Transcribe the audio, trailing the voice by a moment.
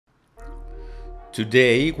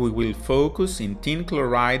Today we will focus in tin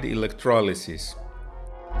chloride electrolysis.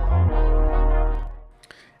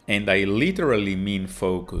 And I literally mean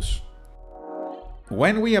focus.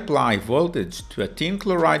 When we apply voltage to a tin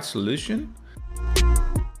chloride solution,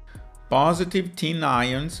 positive tin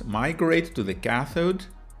ions migrate to the cathode,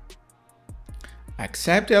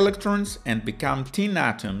 accept electrons and become tin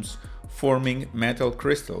atoms, forming metal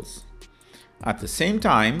crystals. At the same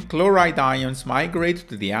time, chloride ions migrate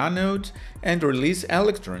to the anode and release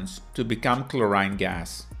electrons to become chlorine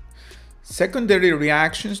gas. Secondary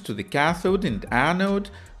reactions to the cathode and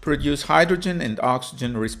anode produce hydrogen and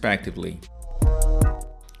oxygen respectively.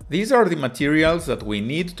 These are the materials that we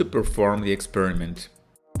need to perform the experiment.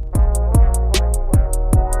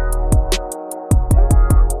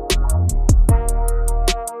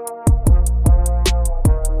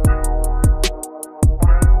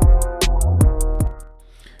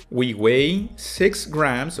 We weigh 6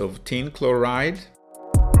 grams of tin chloride,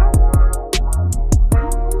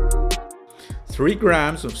 3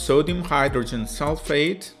 grams of sodium hydrogen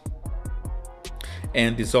sulfate,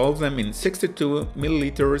 and dissolve them in 62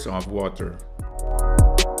 milliliters of water.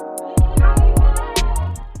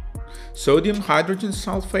 Sodium hydrogen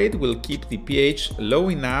sulfate will keep the pH low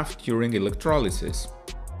enough during electrolysis.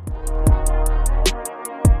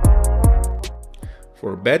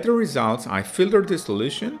 For better results, I filtered the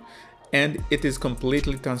solution and it is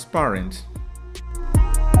completely transparent.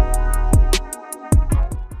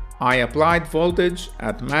 I applied voltage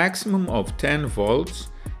at maximum of 10 volts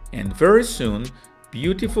and very soon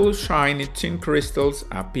beautiful shiny tin crystals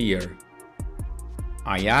appear.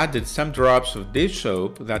 I added some drops of dish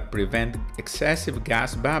soap that prevent excessive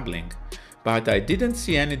gas bubbling, but I didn't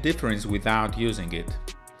see any difference without using it.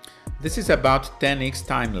 This is about 10x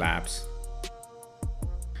time lapse.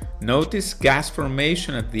 Notice gas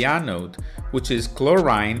formation at the anode, which is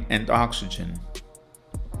chlorine and oxygen.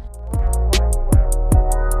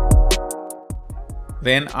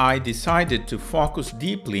 Then I decided to focus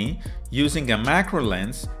deeply using a macro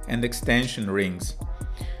lens and extension rings.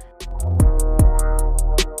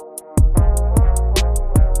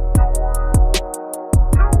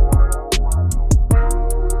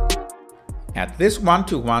 At this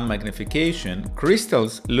 1:1 magnification,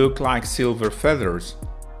 crystals look like silver feathers.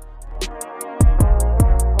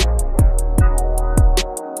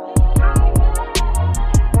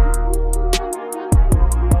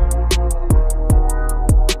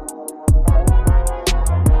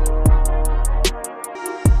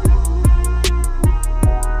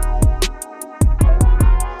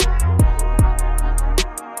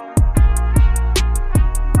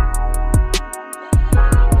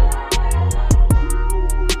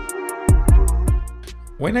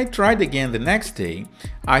 When I tried again the next day,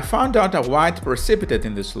 I found out a white precipitate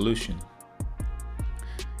in the solution.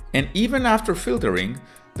 And even after filtering,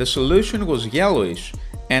 the solution was yellowish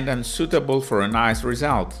and unsuitable for a nice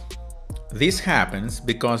result. This happens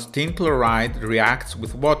because tin chloride reacts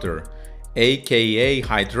with water, aka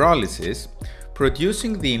hydrolysis,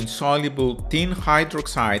 producing the insoluble tin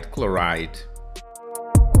hydroxide chloride.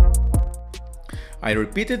 I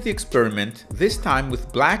repeated the experiment, this time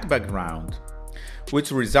with black background, which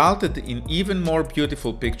resulted in even more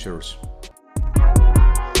beautiful pictures.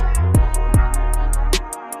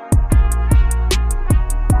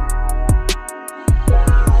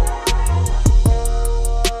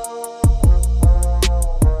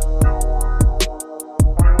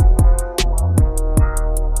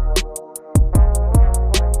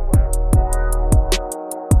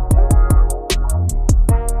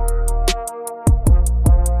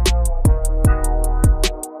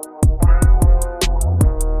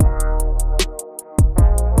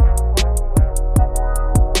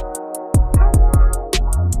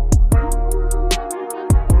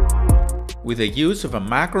 With the use of a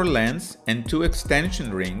macro lens and 2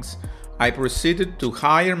 extension rings, I proceeded to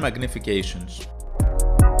higher magnifications.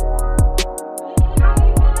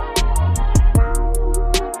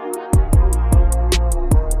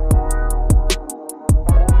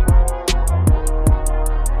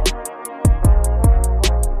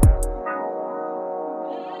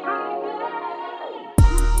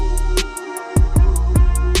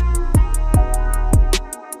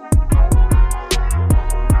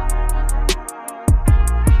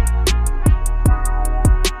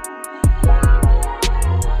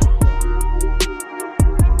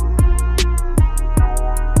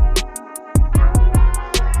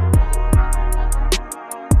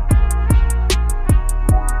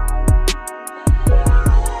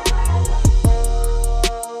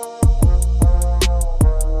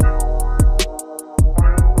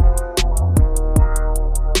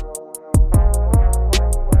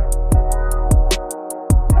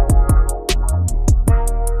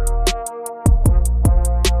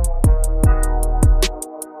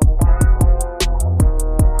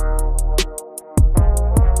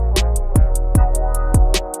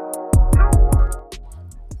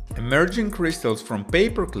 emerging crystals from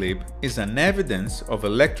paperclip is an evidence of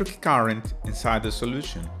electric current inside the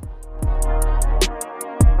solution.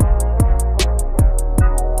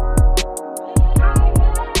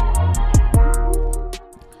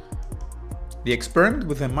 The experiment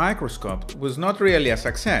with a microscope was not really a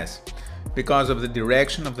success because of the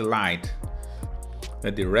direction of the light.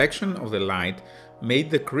 The direction of the light made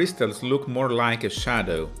the crystals look more like a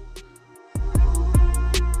shadow.